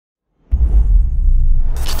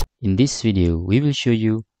In this video, we will show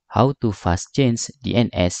you how to fast change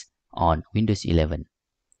DNS on Windows 11.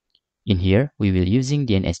 In here, we will using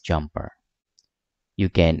DNS jumper. You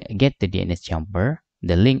can get the DNS jumper,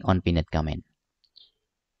 the link on pinned comment.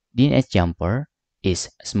 DNS jumper is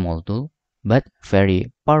a small tool but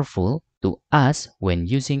very powerful to us when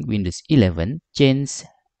using Windows 11 change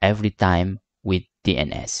every time with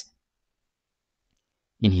DNS.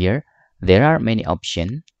 In here, there are many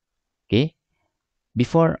options. Okay,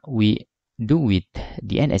 before we do with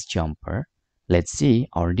DNS jumper, let's see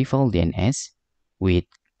our default DNS with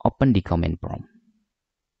open the command prompt.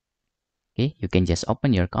 Okay, you can just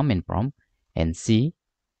open your command prompt and see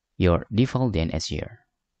your default DNS here.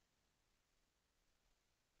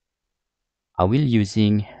 I will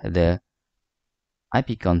using the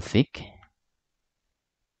ipconfig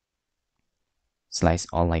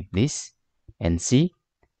 /all like this, and see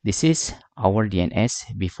this is our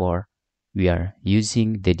DNS before we are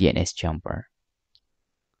using the DNS jumper.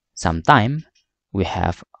 Sometimes we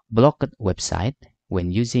have blocked website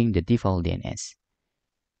when using the default DNS.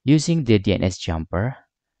 Using the DNS jumper,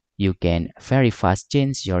 you can very fast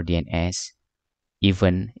change your DNS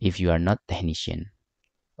even if you are not technician.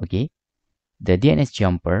 Okay, the DNS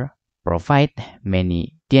jumper provide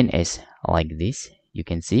many DNS like this. You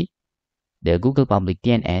can see the Google Public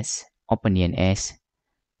DNS, Open DNS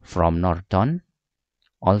from Norton,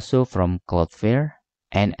 also from Cloudflare,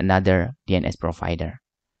 and another DNS provider.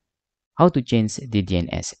 How to change the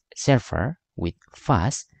DNS server with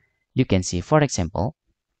fast? You can see, for example,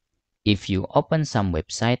 if you open some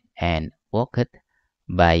website and blocked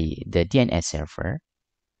by the DNS server,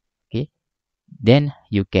 okay, then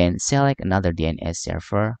you can select another DNS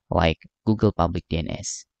server like Google Public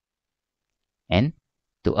DNS. And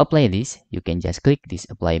to apply this, you can just click this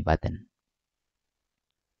apply button.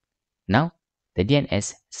 Now, the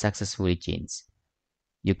DNS successfully changed.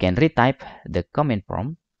 You can retype the command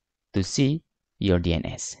prompt to see your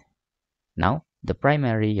DNS. Now, the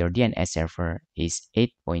primary your DNS server is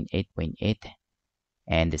 8.8.8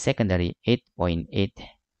 and the secondary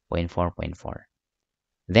 8.8.4.4.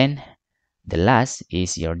 Then, the last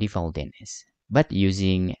is your default DNS. But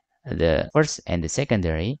using the first and the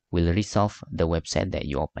secondary will resolve the website that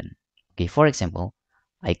you open. Okay, for example,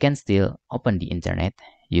 I can still open the internet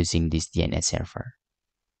using this DNS server.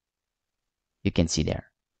 You can see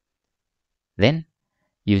there. Then,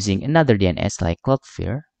 using another DNS like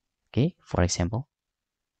Cloudflare, okay, for example,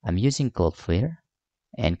 I'm using Cloudflare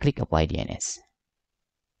and click apply DNS.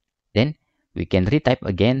 Then, we can retype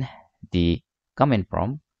again the command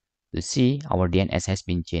prompt to see our DNS has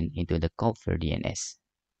been changed into the Cloudflare DNS.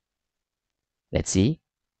 Let's see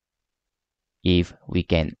if we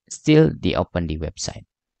can still open the website.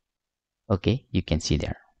 Okay, you can see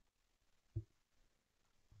there.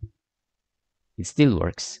 It still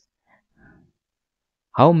works.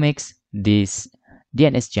 How makes this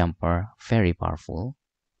DNS jumper very powerful?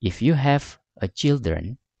 If you have a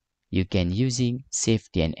children, you can using save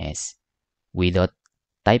DNS without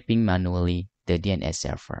typing manually the DNS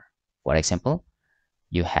server. For example,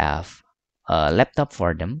 you have a laptop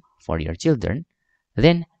for them, for your children,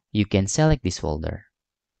 then you can select this folder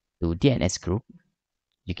to DNS group,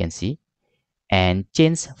 you can see, and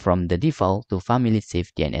change from the default to family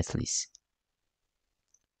safe DNS list.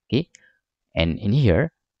 Okay, and in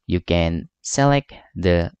here, you can select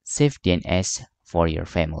the safe DNS for your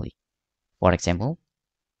family. For example,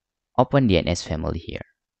 open DNS family here.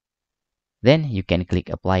 Then you can click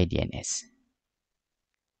apply DNS.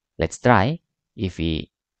 Let's try. If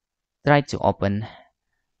we try to open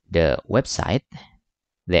the website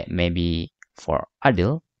that maybe for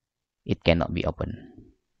adult, it cannot be opened.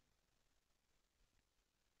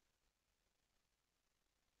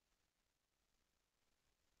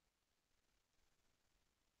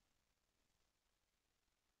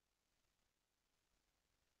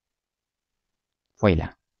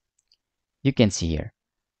 Voila. You can see here,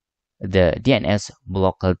 the DNS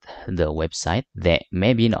blocked the website that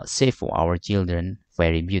maybe not safe for our children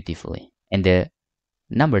very beautifully. And the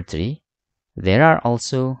number 3, there are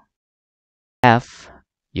also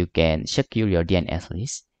you can secure your DNS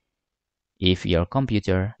list if your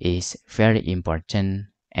computer is very important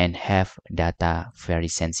and have data very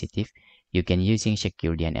sensitive. You can using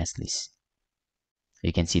secure DNS list.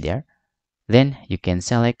 You can see there. Then you can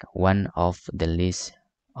select one of the list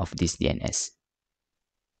of this DNS.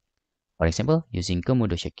 For example, using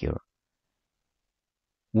Komodo Secure.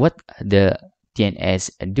 What the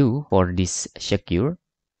DNS do for this secure?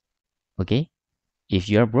 Okay, if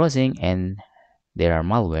you are browsing and there are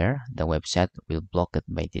malware, the website will block it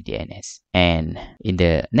by the DNS. And in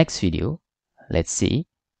the next video, let's see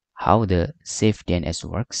how the safe DNS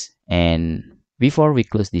works. And before we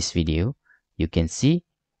close this video, you can see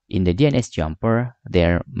in the DNS jumper,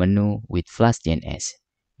 there menu with flash DNS.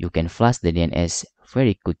 You can flash the DNS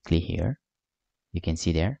very quickly here. You can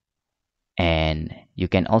see there. And you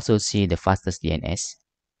can also see the fastest DNS.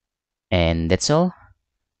 And that's all.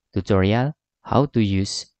 Tutorial how to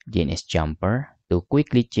use DNS jumper to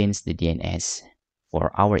quickly change the DNS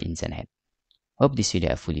for our internet. Hope this video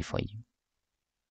helpful for you.